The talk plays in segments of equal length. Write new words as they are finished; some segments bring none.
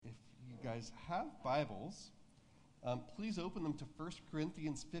guys have Bibles, please open them to 1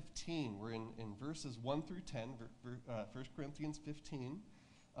 Corinthians 15. We're in verses 1 through 10, 1 Corinthians 15,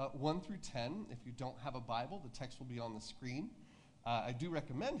 1 through 10. If you don't have a Bible, the text will be on the screen. I do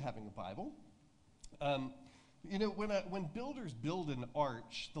recommend having a Bible. When builders build an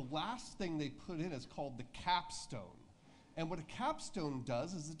arch, the last thing they put in is called the capstone. And what a capstone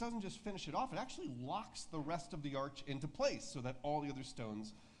does is it doesn't just finish it off, it actually locks the rest of the arch into place so that all the other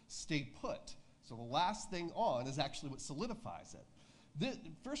stones stay put. So the last thing on is actually what solidifies it.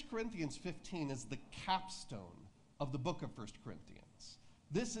 1 Corinthians 15 is the capstone of the book of 1 Corinthians.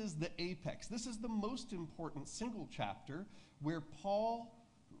 This is the apex. This is the most important single chapter where Paul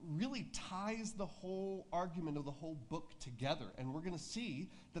really ties the whole argument of the whole book together. And we're going to see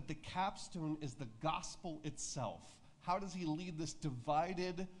that the capstone is the gospel itself. How does he lead this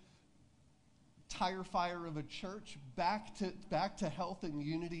divided tire fire of a church back to health and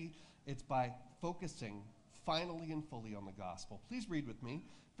unity? It's by focusing finally and fully on the gospel. Please read with me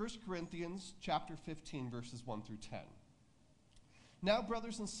 1 Corinthians chapter 15, verses 1 through 10. Now,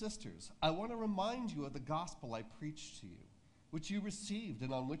 brothers and sisters, I want to remind you of the gospel I preached to you, which you received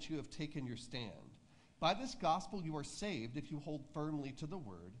and on which you have taken your stand. By this gospel you are saved if you hold firmly to the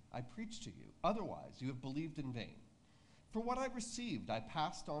word I preached to you. Otherwise, you have believed in vain. For what I received, I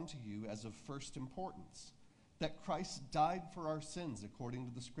passed on to you as of first importance, that Christ died for our sins according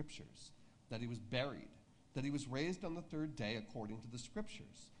to the Scriptures, that he was buried, that he was raised on the third day according to the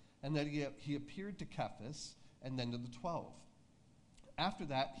Scriptures, and that he appeared to Cephas and then to the 12. After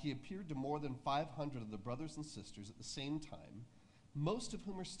that, he appeared to more than 500 of the brothers and sisters at the same time, most of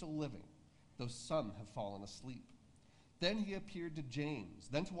whom are still living, though some have fallen asleep. Then he appeared to James,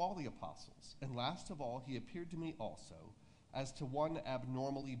 then to all the apostles, and last of all he appeared to me also, as to one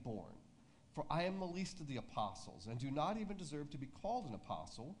abnormally born. For I am the least of the apostles, and do not even deserve to be called an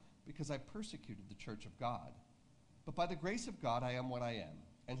apostle, because I persecuted the church of God. But by the grace of God I am what I am,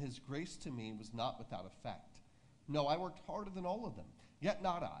 and his grace to me was not without effect. No, I worked harder than all of them, yet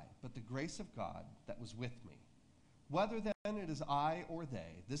not I, but the grace of God that was with me. Whether then it is I or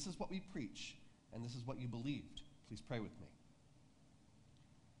they, this is what we preach, and this is what you believed. Please pray with me.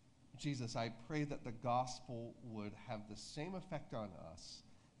 Jesus, I pray that the gospel would have the same effect on us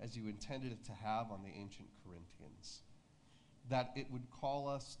as you intended it to have on the ancient Corinthians, that it would call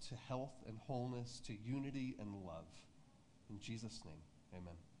us to health and wholeness, to unity and love. In Jesus' name,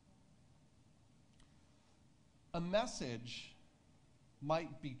 amen. A message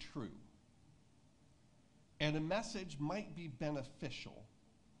might be true, and a message might be beneficial,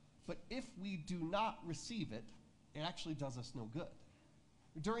 but if we do not receive it, it actually does us no good.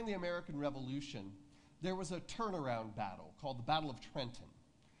 During the American Revolution, there was a turnaround battle called the Battle of Trenton.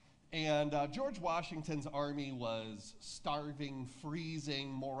 And George Washington's army was starving,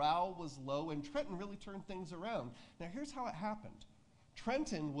 freezing, morale was low, and Trenton really turned things around. Now here's how it happened.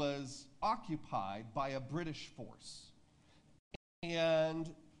 Trenton was occupied by a British force.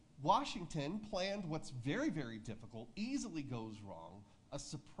 And Washington planned what's very, very difficult, easily goes wrong, a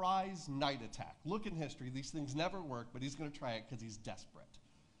surprise night attack. Look in history, these things never work, but he's going to try it because he's desperate.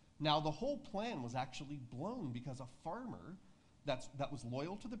 Now, the whole plan was actually blown because a farmer that was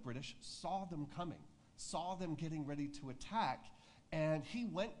loyal to the British saw them coming, saw them getting ready to attack, and he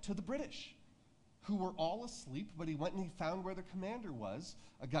went to the British, who were all asleep, but he went and he found where the commander was,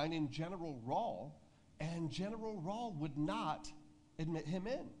 a guy named General Rahl, and General Rahl would not admit him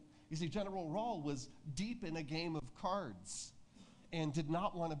in. You see, General Rahl was deep in a game of cards and did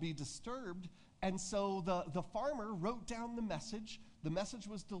not want to be disturbed, and so the farmer wrote down the message. The message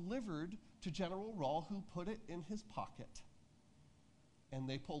was delivered to General Rahl, who put it in his pocket, and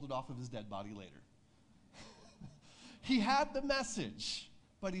they pulled it off of his dead body later. He had the message,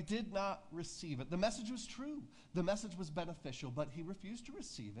 but he did not receive it. The message was true. The message was beneficial, but he refused to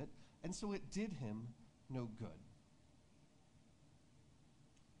receive it, and so it did him no good.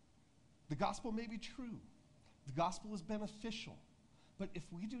 The gospel may be true. The gospel is beneficial, but if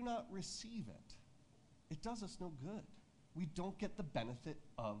we do not receive it, it does us no good. We don't get the benefit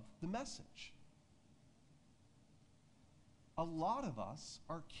of the message. A lot of us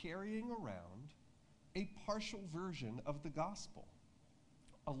are carrying around a partial version of the gospel.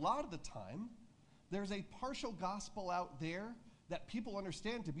 A lot of the time, there's a partial gospel out there that people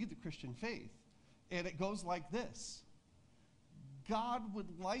understand to be the Christian faith, and it goes like this. God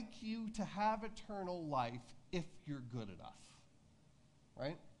would like you to have eternal life if you're good enough,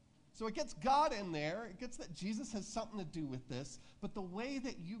 right? So it gets God in there, it gets that Jesus has something to do with this, but the way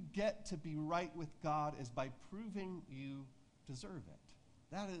that you get to be right with God is by proving you deserve it.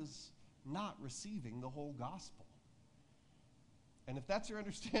 That is not receiving the whole gospel. And if that's your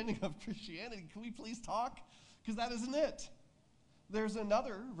understanding of Christianity, can we please talk? Because that isn't it. There's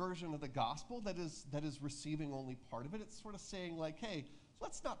another version of the gospel that is receiving only part of it. It's sort of saying like, hey,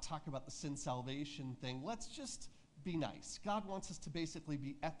 let's not talk about the sin salvation thing. Let's just be nice. God wants us to basically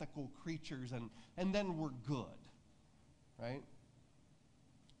be ethical creatures, and then we're good, right?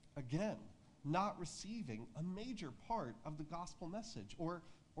 Again, not receiving a major part of the gospel message, or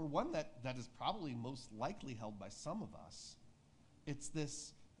one that is probably most likely held by some of us. It's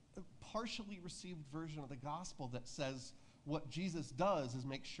this partially received version of the gospel that says what Jesus does is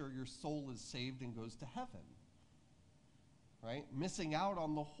make sure your soul is saved and goes to heaven, right? Missing out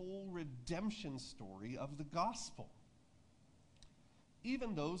on the whole redemption story of the gospel.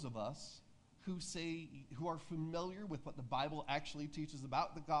 Even those of us who are familiar with what the Bible actually teaches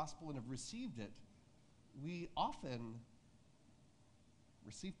about the gospel and have received it, we often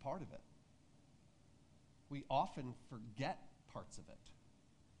receive part of it. We often forget parts of it.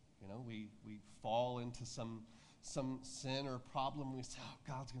 You know, we fall into some sin or problem. We say, oh,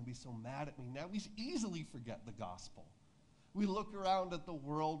 God's going to be so mad at me now. We easily forget the gospel. We look around at the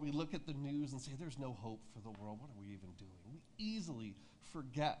world, we look at the news and say, there's no hope for the world. What are we even doing? We easily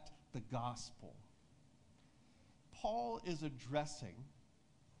forget the gospel. Paul is addressing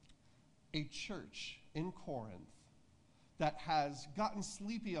a church in Corinth that has gotten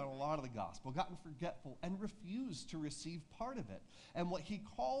sleepy on a lot of the gospel, gotten forgetful, and refused to receive part of it. And what he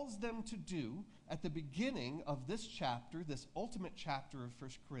calls them to do at the beginning of this chapter, this ultimate chapter of 1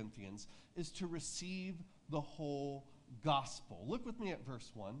 Corinthians, is to receive the whole gospel. Look with me at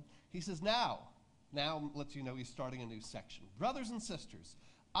verse 1. He says, now lets you know he's starting a new section. Brothers and sisters,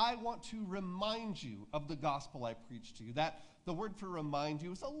 I want to remind you of the gospel I preached to you. That the word for remind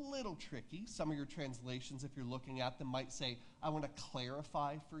you is a little tricky. Some of your translations, if you're looking at them, might say, I want to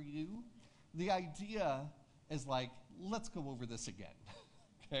clarify for you. The idea is like, let's go over this again.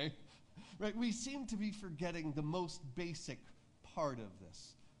 Okay? Right? We seem to be forgetting the most basic part of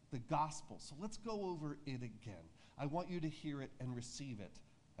this, the gospel. So let's go over it again. I want you to hear it and receive it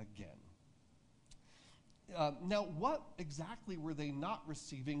again. Now, what exactly were they not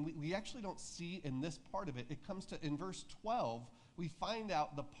receiving? We actually don't see in this part of it. It comes to, in verse 12, we find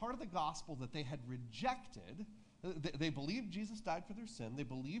out the part of the gospel that they had rejected. They believed Jesus died for their sin. They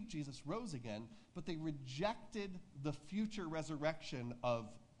believed Jesus rose again, but they rejected the future resurrection of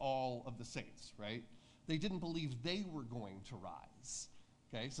all of the saints, right? They didn't believe they were going to rise.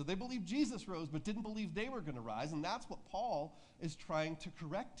 Okay, so they believed Jesus rose, but didn't believe they were going to rise, and that's what Paul is trying to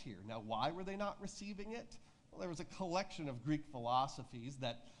correct here. Now, why were they not receiving it? Well, there was a collection of Greek philosophies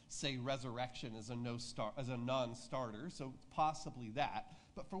that say resurrection is a non-starter, so possibly that.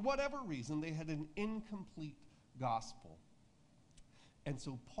 But for whatever reason, they had an incomplete gospel. And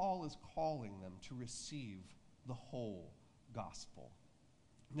so Paul is calling them to receive the whole gospel.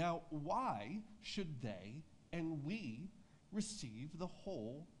 Now, why should they and we receive the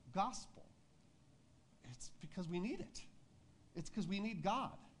whole gospel? It's because we need it. It's because we need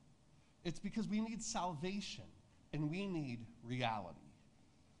God. It's because we need salvation and we need reality.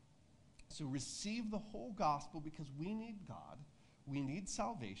 So receive the whole gospel because we need God, we need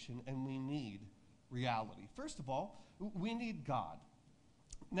salvation, and we need reality. First of all, we need God.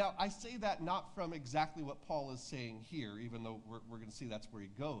 Now, I say that not from exactly what Paul is saying here, even though we're going to see that's where he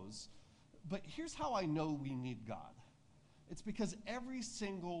goes. But here's how I know we need God. It's because every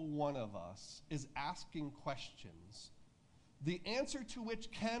single one of us is asking questions, the answer to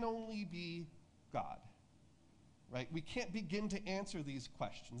which can only be God, right? We can't begin to answer these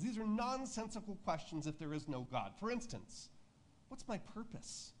questions. These are nonsensical questions if there is no God. For instance, what's my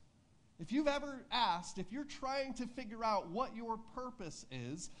purpose? If you've ever asked, if you're trying to figure out what your purpose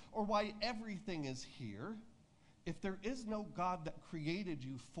is or why everything is here, if there is no God that created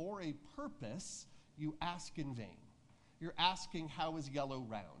you for a purpose, you ask in vain. You're asking, how is yellow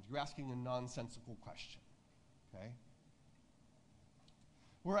round? You're asking a nonsensical question, okay?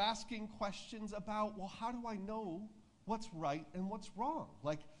 We're asking questions about, well, how do I know what's right and what's wrong?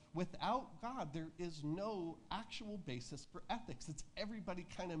 Like, without God, there is no actual basis for ethics. It's everybody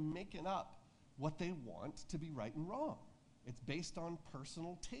kind of making up what they want to be right and wrong. It's based on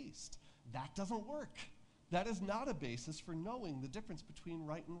personal taste. That doesn't work. That is not a basis for knowing the difference between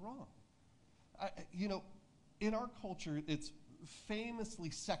right and wrong. In our culture, it's famously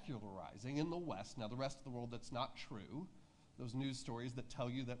secularizing in the West. Now, the rest of the world, that's not true. Those news stories that tell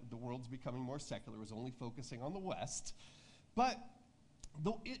you that the world's becoming more secular is only focusing on the West. But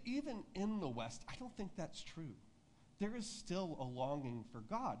even in the West, I don't think that's true. There is still a longing for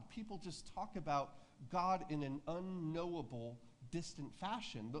God. People just talk about God in an unknowable, distant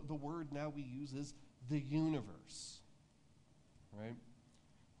fashion. The word now we use is the universe. right?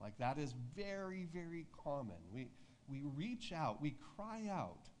 Like that is very, very common. We reach out, we cry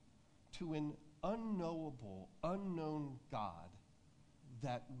out to an unknowable, unknown God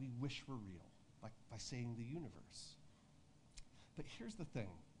that we wish were real, like by saying the universe. But here's the thing.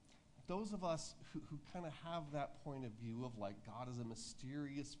 Those of us who kind of have that point of view of like God is a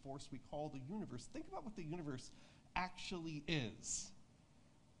mysterious force we call the universe, think about what the universe actually is,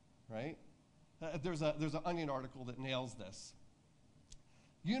 right? There's an Onion article that nails this.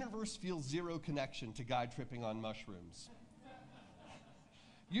 Universe feels zero connection to guy tripping on mushrooms.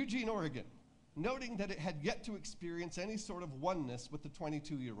 Eugene, Oregon. Noting that it had yet to experience any sort of oneness with the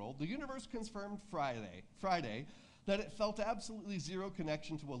 22-year-old, the universe confirmed Friday that it felt absolutely zero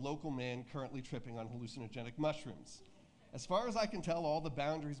connection to a local man currently tripping on hallucinogenic mushrooms. As far as I can tell, all the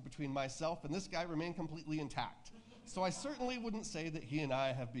boundaries between myself and this guy remain completely intact. So I certainly wouldn't say that he and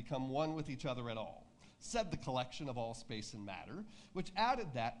I have become one with each other at all, said the collection of all space and matter, which added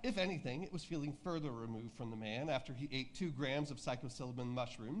that, if anything, it was feeling further removed from the man after he ate 2 grams of psilocybin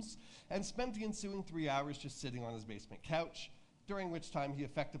mushrooms and spent the ensuing 3 hours just sitting on his basement couch, during which time he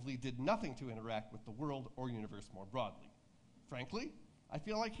effectively did nothing to interact with the world or universe more broadly. Frankly, I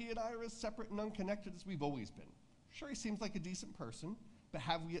feel like he and I are as separate and unconnected as we've always been. Sure, he seems like a decent person, but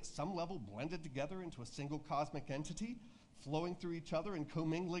have we at some level blended together into a single cosmic entity, flowing through each other and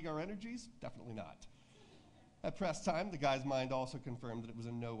commingling our energies? Definitely not. At press time, the guy's mind also confirmed that it was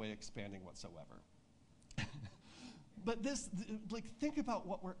in no way expanding whatsoever. But think about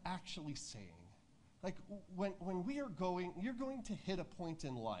what we're actually saying. Like, when you're going to hit a point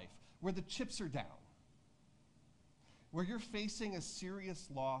in life where the chips are down, where you're facing a serious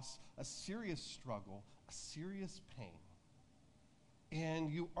loss, a serious struggle, a serious pain,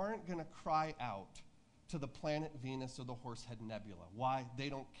 and you aren't going to cry out to the planet Venus or the Horsehead Nebula. Why? They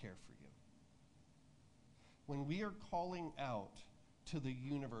don't care for you. When we are calling out to the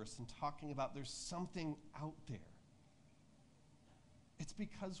universe and talking about there's something out there, it's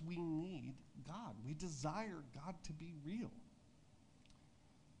because we need God. We desire God to be real.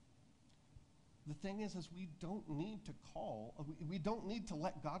 The thing is we don't need to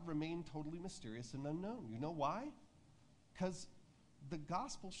let God remain totally mysterious and unknown. You know why? Because the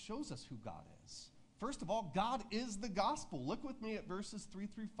gospel shows us who God is. First of all, God is the gospel. Look with me at verses 3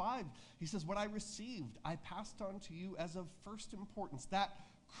 through 5. He says, what I received, I passed on to you as of first importance, that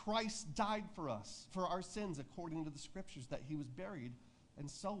Christ died for us, for our sins, according to the scriptures, that he was buried, and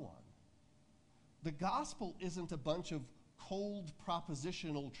so on. The gospel isn't a bunch of cold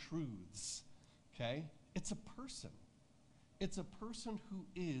propositional truths, okay? It's a person. It's a person who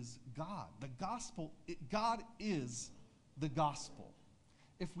is God. The gospel, God is the gospel.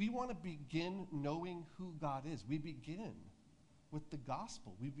 If we want to begin knowing who God is, we begin with the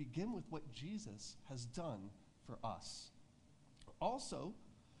gospel. We begin with what Jesus has done for us. Also,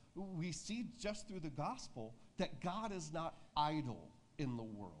 we see just through the gospel that God is not idle in the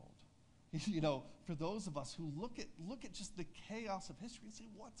world. You know, for those of us who look at just the chaos of history and say,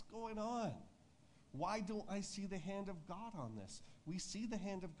 what's going on? Why don't I see the hand of God on this? We see the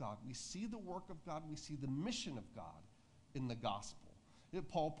hand of God. We see the work of God. We see the mission of God in the gospel.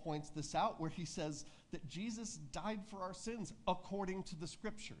 Paul points this out where he says that Jesus died for our sins according to the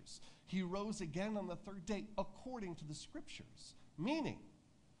scriptures. He rose again on the 3rd day according to the scriptures, meaning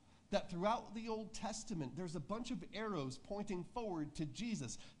that throughout the Old Testament, there's a bunch of arrows pointing forward to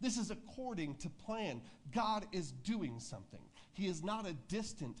Jesus. This is according to plan. God is doing something. He is not a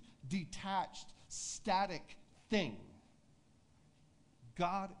distant, detached, static thing.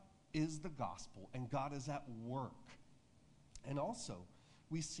 God is the gospel, and God is at work. And also,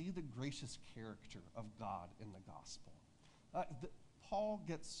 we see the gracious character of God in the gospel. Paul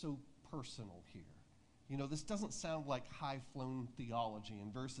gets so personal here. You know, this doesn't sound like high-flown theology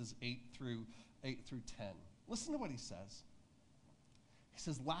in verses 8 through 10. Listen to what he says. He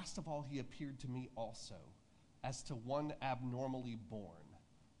says, last of all, he appeared to me also as to one abnormally born.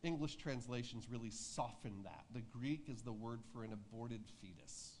 English translations really soften that. The Greek is the word for an aborted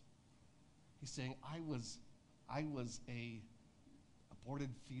fetus. He's saying, I was a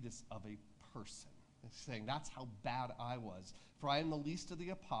aborted fetus of a person. He's saying, that's how bad I was. For I am the least of the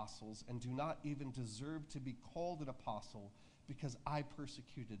apostles and do not even deserve to be called an apostle because I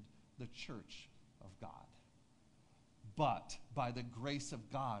persecuted the church of God. But by the grace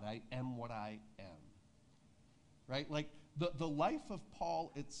of God, I am what I am. Right? Like the life of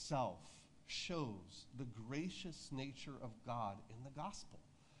Paul itself shows the gracious nature of God in the gospel.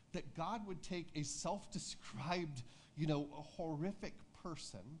 That God would take a self-described, a horrific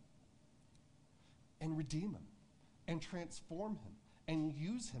person and redeem him and transform him and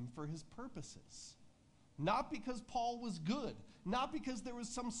use him for his purposes. Not because Paul was good, not because there was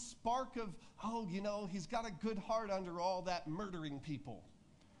some spark of, oh, he's got a good heart under all that murdering people.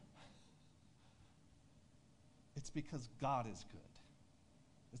 It's because God is good.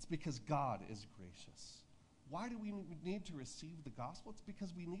 It's because God is gracious. Why do we need to receive the gospel? It's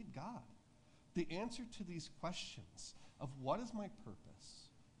because we need God. The answer to these questions of what is my purpose?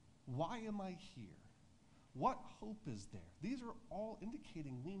 Why am I here? What hope is there? These are all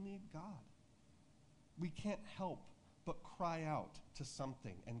indicating we need God. We can't help but cry out to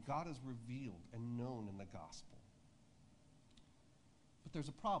something, and God is revealed and known in the gospel. But there's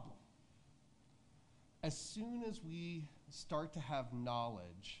a problem. As soon as we start to have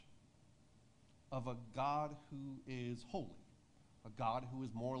knowledge of a God who is holy, a God who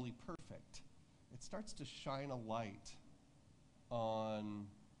is morally perfect, it starts to shine a light on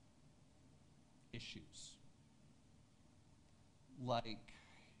issues. Like,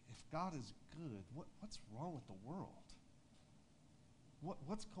 if God is good, what's wrong with the world?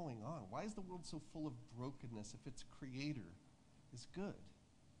 What's going on? Why is the world so full of brokenness if its creator is good?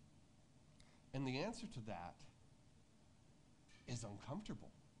 And the answer to that is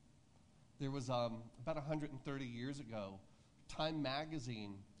uncomfortable. There was, about 130 years ago, Time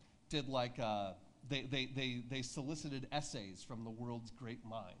magazine did they solicited essays from the world's great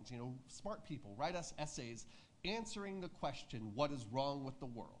minds. Smart people write us essays answering the question, what is wrong with the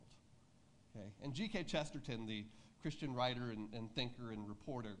world? Okay? And G.K. Chesterton, the Christian writer and thinker and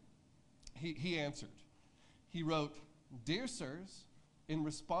reporter, he answered. He wrote, "Dear sirs, in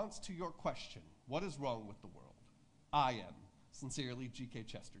response to your question, what is wrong with the world? I am, sincerely, G.K.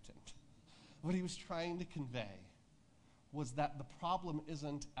 Chesterton." What he was trying to convey was that the problem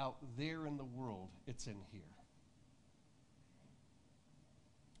isn't out there in the world, it's in here.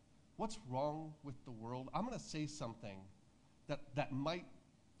 What's wrong with the world? I'm going to say something that might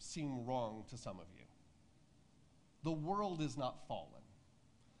seem wrong to some of you. The world is not fallen.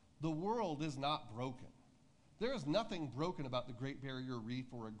 The world is not broken. There is nothing broken about the Great Barrier Reef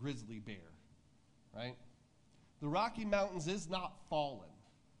or a grizzly bear, right? The Rocky Mountains is not fallen.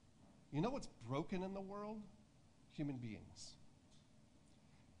 You know what's broken in the world? Human beings.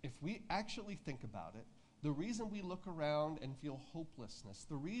 If we actually think about it, the reason we look around and feel hopelessness,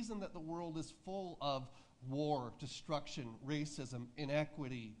 the reason that the world is full of war, destruction, racism,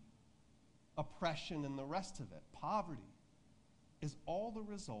 inequity, oppression, and the rest of it, poverty, is all the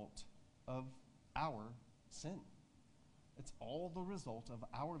result of our sin. It's all the result of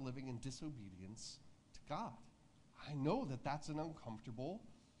our living in disobedience to God. I know that that's an uncomfortable,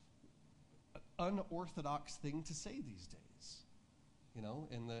 unorthodox thing to say these days,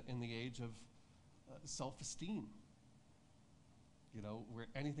 in the age of self-esteem, where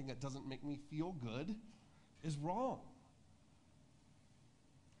anything that doesn't make me feel good is wrong.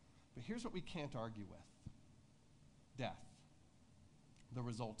 But here's what we can't argue with. Death, the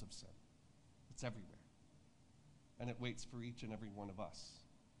result of sin. It's everywhere. And it waits for each and every one of us.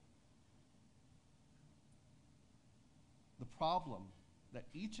 The problem that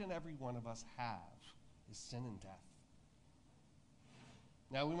each and every one of us have is sin and death.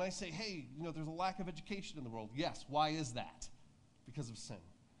 Now, we might say, hey, there's a lack of education in the world. Yes, why is that? Because of sin.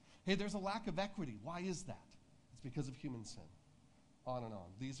 Hey, there's a lack of equity. Why is that? It's because of human sin. On and on.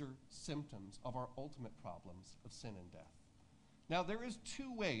 These are symptoms of our ultimate problems of sin and death. Now, there is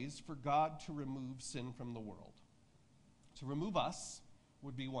two ways for God to remove sin from the world. To remove us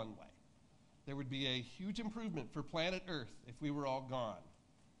would be one way. There would be a huge improvement for planet Earth if we were all gone.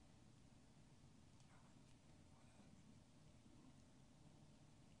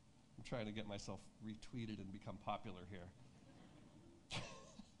 I'm trying to get myself retweeted and become popular here.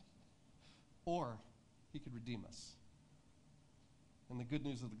 Or he could redeem us. And the good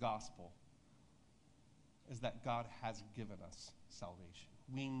news of the gospel is that God has given us salvation.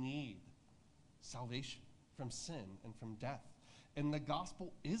 We need salvation from sin and from death. And the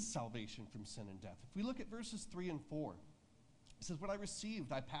gospel is salvation from sin and death. If we look at verses 3 and 4, it says, "What I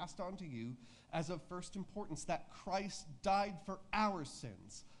received, I passed on to you as of first importance, that Christ died for our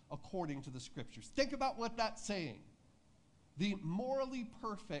sins according to the scriptures." Think about what that's saying. The morally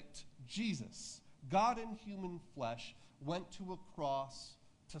perfect Jesus, God in human flesh, went to a cross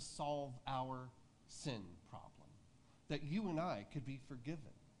to solve our sin problem, that you and I could be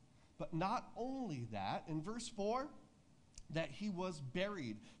forgiven. But not only that, in verse 4, that he was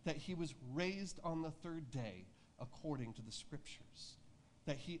buried, that he was raised on the third day according to the scriptures,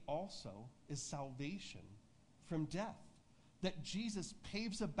 that he also is salvation from death, that Jesus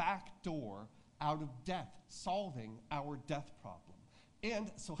paves a back door out of death, solving our death problem.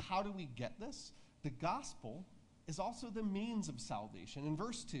 And so how do we get this? The gospel is also the means of salvation. In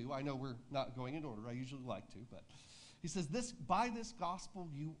verse 2, I know we're not going in order, I usually like to, but he says, by this gospel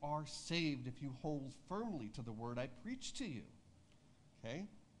you are saved if you hold firmly to the word I preach to you. Okay?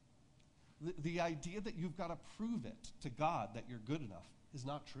 The idea that you've got to prove it to God that you're good enough is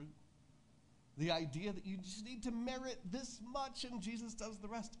not true. The idea that you just need to merit this much and Jesus does the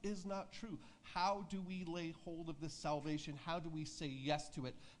rest is not true. How do we lay hold of this salvation? How do we say yes to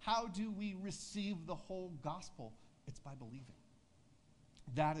it? How do we receive the whole gospel? It's by believing.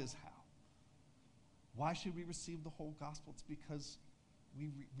 That is how. Why should we receive the whole gospel? It's because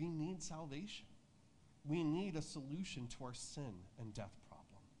we need salvation. We need a solution to our sin and death problem.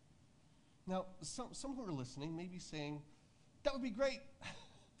 Now, some who are listening may be saying, that would be great.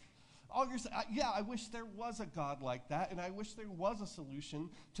 Yeah, I wish there was a God like that, and I wish there was a solution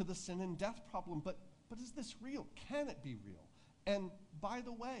to the sin and death problem, but is this real? Can it be real? And by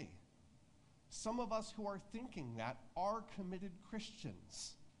the way, some of us who are thinking that are committed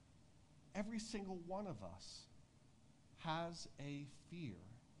Christians. Every single one of us has a fear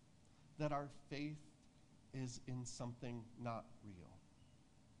that our faith is in something not real.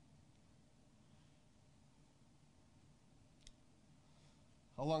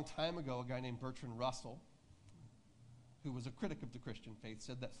 A long time ago, a guy named Bertrand Russell, who was a critic of the Christian faith,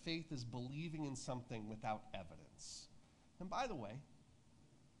 said that faith is believing in something without evidence. And by the way,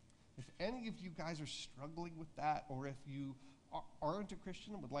 if any of you guys are struggling with that, or if you aren't a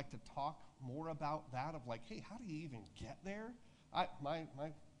Christian and would like to talk more about that, of like, hey, how do you even get there? My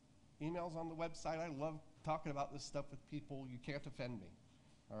email's on the website. I love talking about this stuff with people. You can't offend me,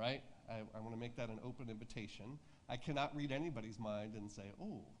 all right? I want to make that an open invitation. I cannot read anybody's mind and say,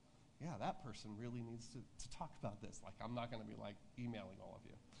 oh, yeah, that person really needs to talk about this. Like, I'm not going to be like emailing all of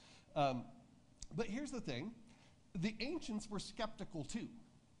you. But here's the thing. The ancients were skeptical too.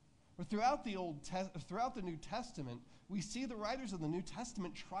 Throughout the New Testament, we see the writers of the New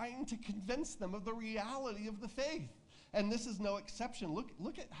Testament trying to convince them of the reality of the faith. And this is no exception.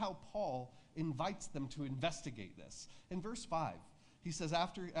 Look at how Paul invites them to investigate this. In verse 5, he says,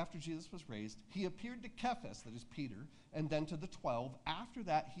 after Jesus was raised, he appeared to Cephas, that is Peter, and then to the 12. After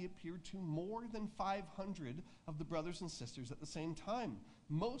that, he appeared to more than 500 of the brothers and sisters at the same time,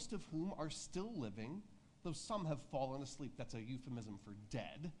 most of whom are still living, though some have fallen asleep. That's a euphemism for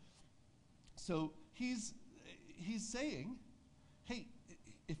dead. So he's saying, hey,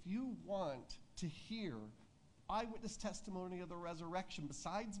 if you want to hear eyewitness testimony of the resurrection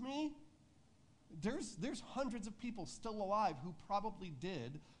besides me, there's hundreds of people still alive who probably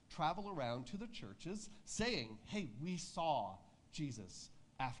did travel around to the churches saying, hey, we saw Jesus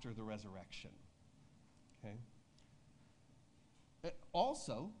after the resurrection. Okay?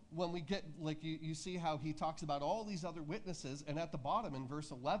 Also, when we get, like you see how he talks about all these other witnesses, and at the bottom in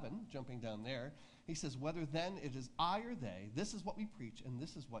verse 11, jumping down there, he says, whether then it is I or they, this is what we preach, and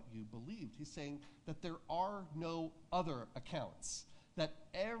this is what you believed. He's saying that there are no other accounts, that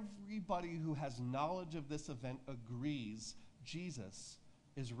everybody who has knowledge of this event agrees Jesus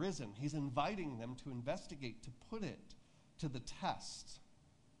is risen. He's inviting them to investigate, to put it to the test.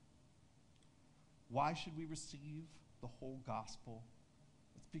 Why should we receive the whole gospel?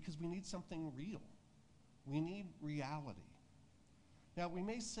 It's because we need something real. We need reality. Now, we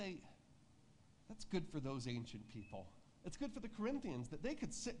may say, that's good for those ancient people. It's good for the Corinthians that they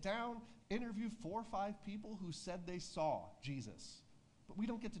could sit down, interview 4 or 5 people who said they saw Jesus. But we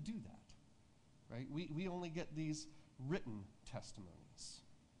don't get to do that, right? We only get these written testimonies.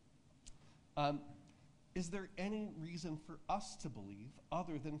 Is there any reason for us to believe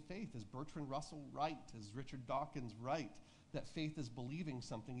other than faith? Is Bertrand Russell right? Is Richard Dawkins right that faith is believing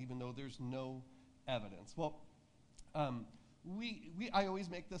something even though there's no evidence? Well, I always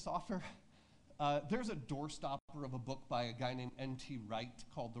make this offer. There's a doorstopper of a book by a guy named N.T. Wright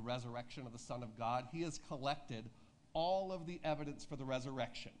called The Resurrection of the Son of God. He has collected all of the evidence for the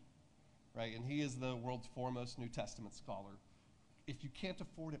resurrection, right? And he is the world's foremost New Testament scholar. If you can't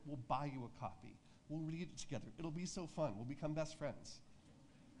afford it, we'll buy you a copy. We'll read it together. It'll be so fun. We'll become best friends.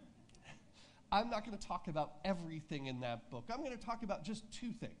 I'm not going to talk about everything in that book. I'm going to talk about just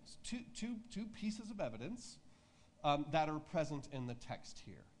 2 things, two pieces of evidence that are present in the text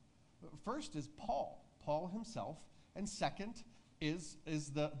here. First is Paul himself, and second is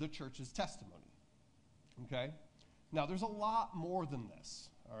the church's testimony. Okay? Now, there's a lot more than this,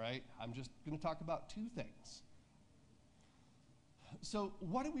 all right? I'm just going to talk about 2 things. So,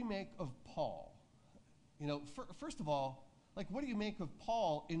 what do we make of Paul? You know, first of all, like, what do you make of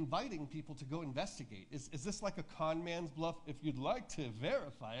Paul inviting people to go investigate? Is this like a con man's bluff? If you'd like to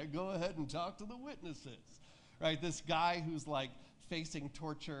verify it, go ahead and talk to the witnesses, right? This guy who's like facing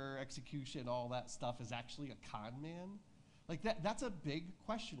torture, execution, all that stuff is actually a con man? Like that's a big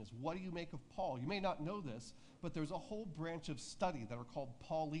question, is what do you make of Paul? You may not know this, but there's a whole branch of study that are called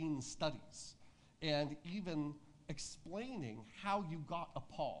Pauline studies, and even explaining how you got a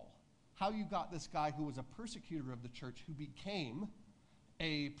Paul, how you got this guy who was a persecutor of the church who became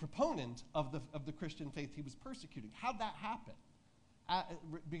a proponent of the Christian faith he was persecuting. How'd that happen?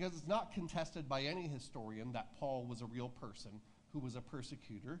 Because it's not contested by any historian that Paul was a real person who was a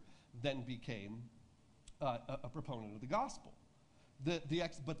persecutor, then became a proponent of the gospel. But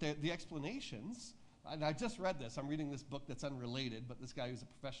the explanations, and I just read this, I'm reading this book that's unrelated, but this guy who's a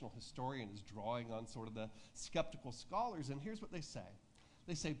professional historian is drawing on sort of the skeptical scholars, and here's what they say.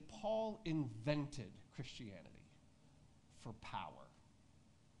 They say Paul invented Christianity for power.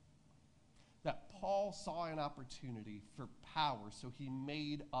 That Paul saw an opportunity for power, so he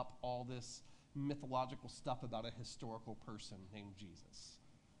made up all this mythological stuff about a historical person named Jesus.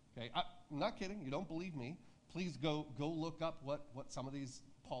 Okay, I'm not kidding. You don't believe me? Please go look up what some of these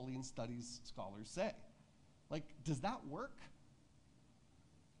Pauline studies scholars say. Like, does that work?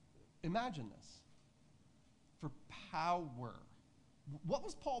 Imagine this. For power. What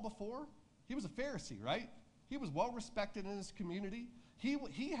was Paul before? He was a Pharisee, right? He was well respected in his community.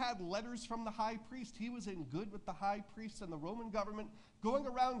 He had letters from the high priest. He was in good with the high priest and the Roman government, going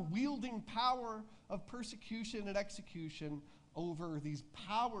around wielding power of persecution and execution over these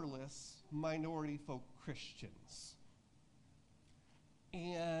powerless minority folk Christians.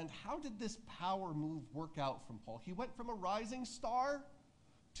 And how did this power move work out from Paul? He went from a rising star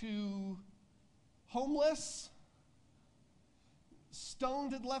to homeless,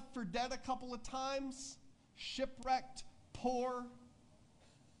 stoned and left for dead a couple of times, shipwrecked, poor,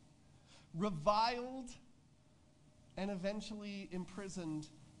 reviled, and eventually imprisoned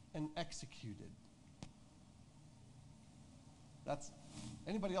and executed. That's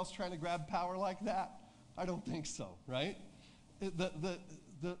anybody else trying to grab power like that? I don't think so, right?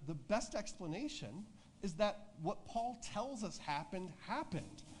 The best explanation is that what Paul tells us happened.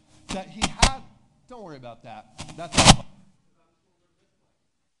 That he had, don't worry about that. That's all.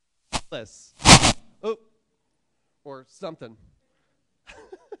 Oh, or something.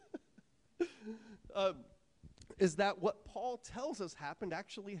 Is that what Paul tells us happened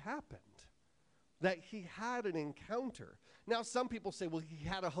actually happened? That he had an encounter. Now, some people say, well, he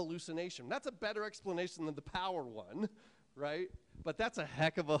had a hallucination. That's a better explanation than the power one, right? But that's a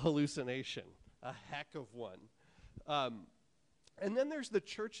heck of a hallucination, a heck of one. And then there's the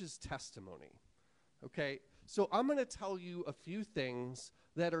church's testimony, okay? So I'm going to tell you a few things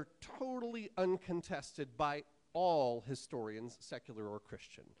that are totally uncontested by all historians, secular or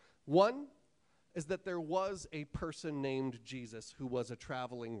Christian. One is that there was a person named Jesus who was a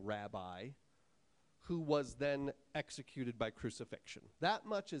traveling rabbi who was then executed by crucifixion. That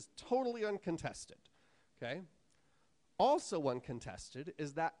much is totally uncontested, okay? Also uncontested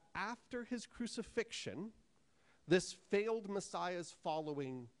is that after his crucifixion, this failed Messiah's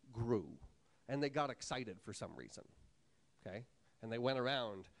following grew, and they got excited for some reason, okay? And they went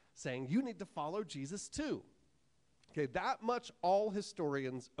around saying, you need to follow Jesus too. Okay, that much all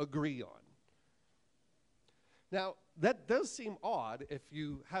historians agree on. Now, that does seem odd if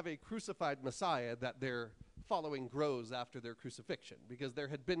you have a crucified Messiah that their following grows after their crucifixion, because there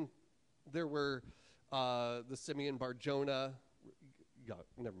were the Simeon Bar-Jonah,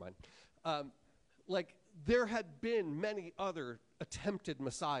 never mind. There had been many other attempted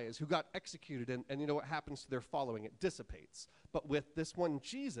messiahs who got executed, and you know what happens to their following? It dissipates. But with this one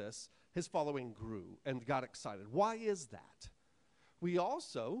Jesus, his following grew and got excited. Why is that? We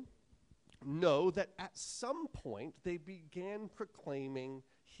also know that at some point they began proclaiming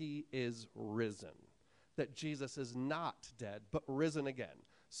he is risen, that Jesus is not dead, but risen again.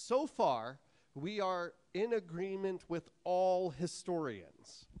 So far, we are in agreement with all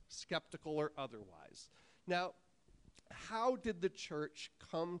historians, skeptical or otherwise. Now, how did the church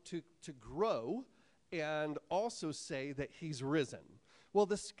come to grow and also say that he's risen? Well,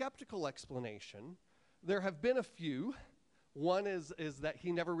 the skeptical explanation, there have been a few. One is that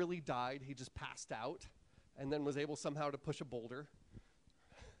he never really died. He just passed out and then was able somehow to push a boulder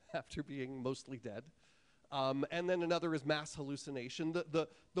after being mostly dead. And then another is mass hallucination.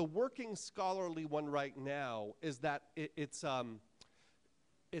 The working scholarly one right now is that it's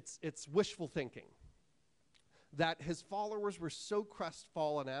wishful thinking. That his followers were so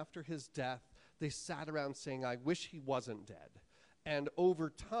crestfallen after his death, they sat around saying, I wish he wasn't dead. And over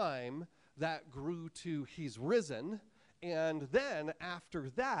time, that grew to he's risen. And then after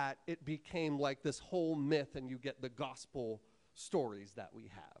that, it became like this whole myth, and you get the gospel stories that we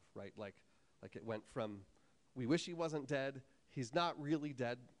have, right? Like it went from, we wish he wasn't dead, he's not really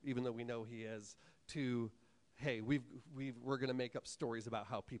dead, even though we know he is, to, hey, we're going to make up stories about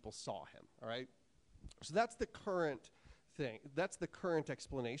how people saw him, all right? So that's the current thing. That's the current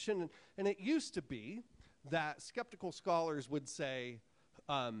explanation. And it used to be that skeptical scholars would say,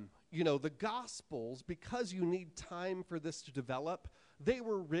 the Gospels, because you need time for this to develop, they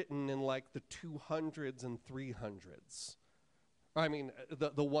were written in like the 200s and 300s. I mean,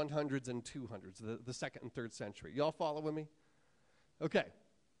 the 100s and 200s, the second and third century. Y'all following me? Okay.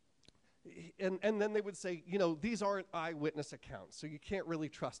 And then they would say, these aren't eyewitness accounts, so you can't really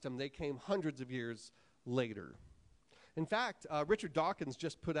trust them. They came hundreds of years later. In fact, Richard Dawkins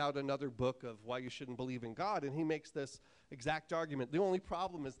just put out another book of why you shouldn't believe in God, and he makes this exact argument. The only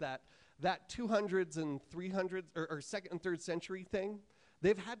problem is that 200s and 300s, or second and third century thing,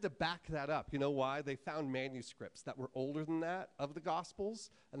 they've had to back that up. You know why? They found manuscripts that were older than that of the Gospels,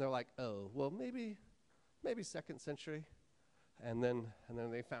 and they're like, oh, well, maybe second century. And then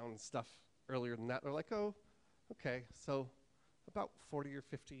they found stuff earlier than that. They're like, oh, okay, so about 40 or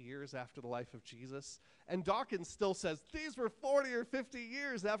 50 years after the life of Jesus. And Dawkins still says, these were 40 or 50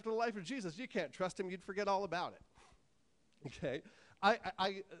 years after the life of Jesus. You can't trust him. You'd forget all about it. Okay?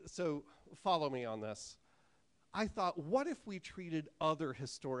 So follow me on this. I thought, what if we treated other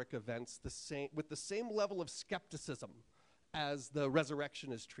historic events with the same level of skepticism as the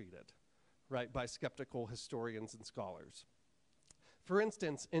resurrection is treated, right, by skeptical historians and scholars? For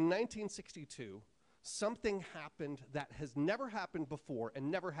instance, in 1962, something happened that has never happened before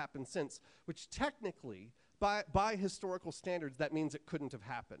and never happened since, which technically, by historical standards, that means it couldn't have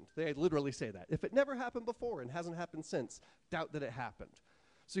happened. They literally say that. If it never happened before and hasn't happened since, doubt that it happened.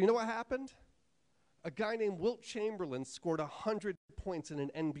 So you know what happened? A guy named Wilt Chamberlain scored 100 points in an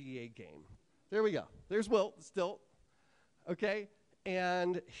NBA game. There we go. There's Wilt still. Okay?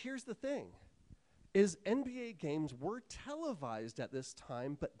 And here's the thing. Is NBA games were televised at this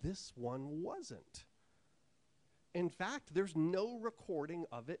time, but this one wasn't. In fact, there's no recording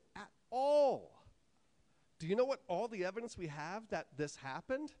of it at all. Do you know what all the evidence we have that this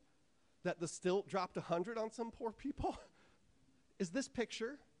happened? That the stilt dropped 100 on some poor people? Is this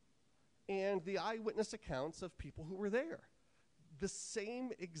picture and the eyewitness accounts of people who were there. The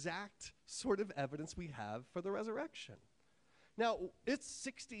same exact sort of evidence we have for the resurrection. Now, it's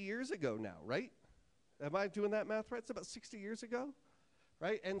 60 years ago now, right? Am I doing that math right? It's about 60 years ago,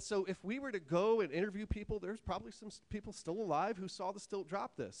 right? And so if we were to go and interview people, there's probably some people still alive who saw the stilt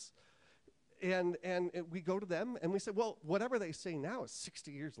drop this. And we go to them and we say, well, whatever they say now is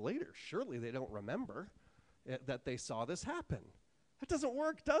 60 years later. Surely they don't remember that they saw this happen. That doesn't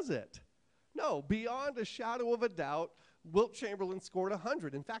work, does it? No, beyond a shadow of a doubt, Wilt Chamberlain scored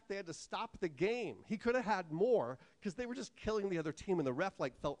 100. In fact, they had to stop the game. He could have had more because they were just killing the other team, and the ref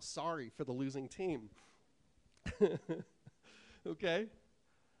felt sorry for the losing team. Okay?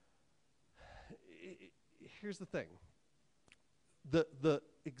 Here's the thing. The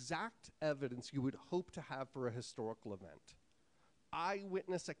exact evidence you would hope to have for a historical event,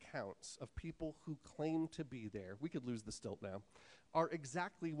 eyewitness accounts of people who claim to be there, we could lose the stilt now, are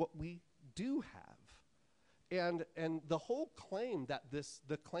exactly what we do have. And the whole claim that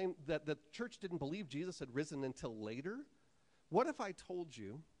the church didn't believe Jesus had risen until later, what if I told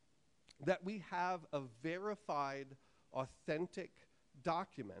you that we have a verified, authentic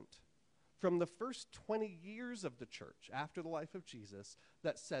document from the first 20 years of the church after the life of Jesus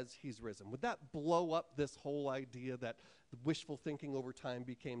that says he's risen? Would that blow up this whole idea that wishful thinking over time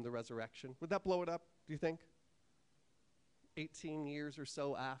became the resurrection? Would that blow it up, do you think? 18 years or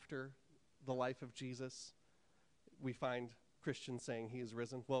so after the life of Jesus, we find Christians saying he is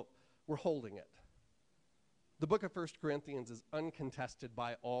risen. Well, we're holding it. The book of 1 Corinthians is uncontested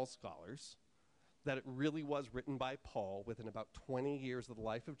by all scholars that it really was written by Paul within about 20 years of the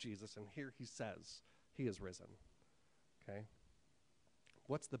life of Jesus, and here he says he is risen. Okay?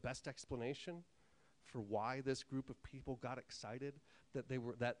 What's the best explanation for why this group of people got excited that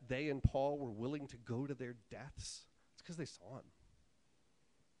they and Paul were willing to go to their deaths? It's because they saw him.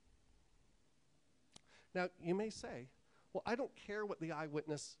 Now, you may say, well, I don't care what the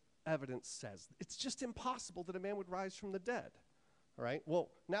eyewitness evidence says. It's just impossible that a man would rise from the dead. All right?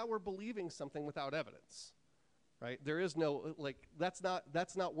 Well, now we're believing something without evidence. Right? There is no, that's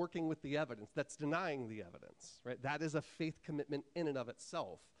not working with the evidence. That's denying the evidence. Right? That is a faith commitment in and of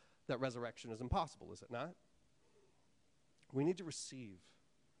itself that resurrection is impossible, is it not? We need to receive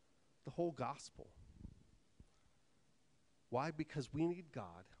the whole gospel. Why? Because we need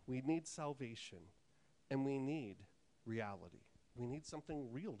God, we need salvation, and we need reality. We need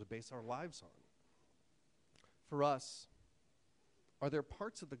something real to base our lives on. For us, are there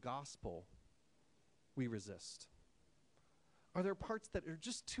parts of the gospel we resist? Are there parts that are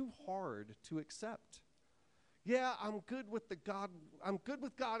just too hard to accept? Yeah, I'm good with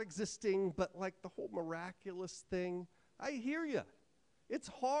God existing, but like the whole miraculous thing, I hear you. It's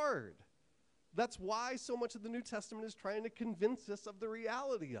hard. That's why so much of the New Testament is trying to convince us of the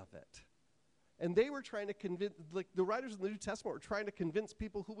reality of it. And they were trying to convince, like the writers of the New Testament were trying to convince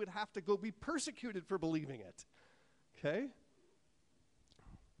people who would have to go be persecuted for believing it. Okay?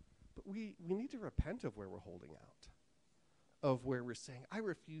 But we need to repent of where we're holding out, of where we're saying, I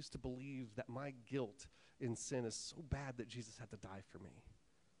refuse to believe that my guilt in sin is so bad that Jesus had to die for me.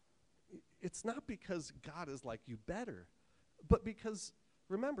 It's not because God is like, you better, but because,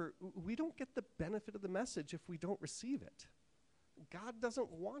 remember, we don't get the benefit of the message if we don't receive it. God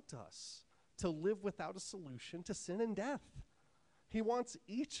doesn't want us to live without a solution to sin and death. He wants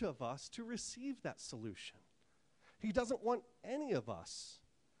each of us to receive that solution. He doesn't want any of us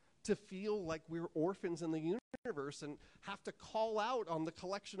to feel like we're orphans in the universe and have to call out on the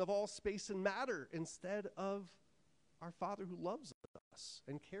collection of all space and matter instead of our Father who loves us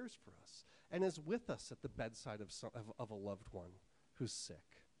and cares for us and is with us at the bedside of a loved one who's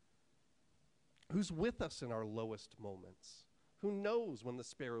sick, who's with us in our lowest moments, who knows when the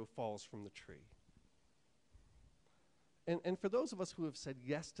sparrow falls from the tree. And for those of us who have said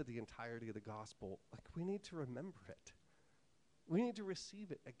yes to the entirety of the gospel, like, we need to remember it. We need to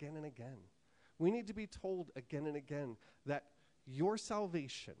receive it again and again. We need to be told again and again that your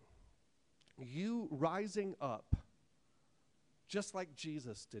salvation, you rising up, just like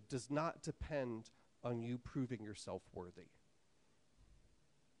Jesus did, does not depend on you proving yourself worthy.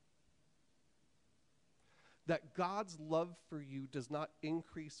 That God's love for you does not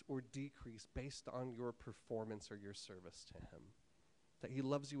increase or decrease based on your performance or your service to him. That he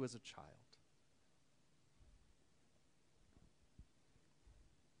loves you as a child.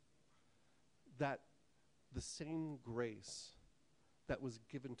 That the same grace that was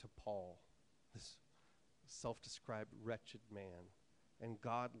given to Paul, this self-described wretched man, and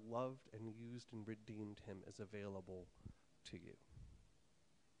God loved and used and redeemed him, is available to you.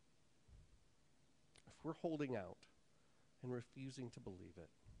 If we're holding out and refusing to believe it,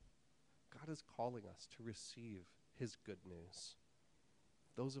 God is calling us to receive his good news.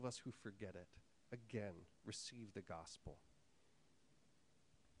 Those of us who forget it, again, receive the gospel.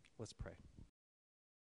 Let's pray.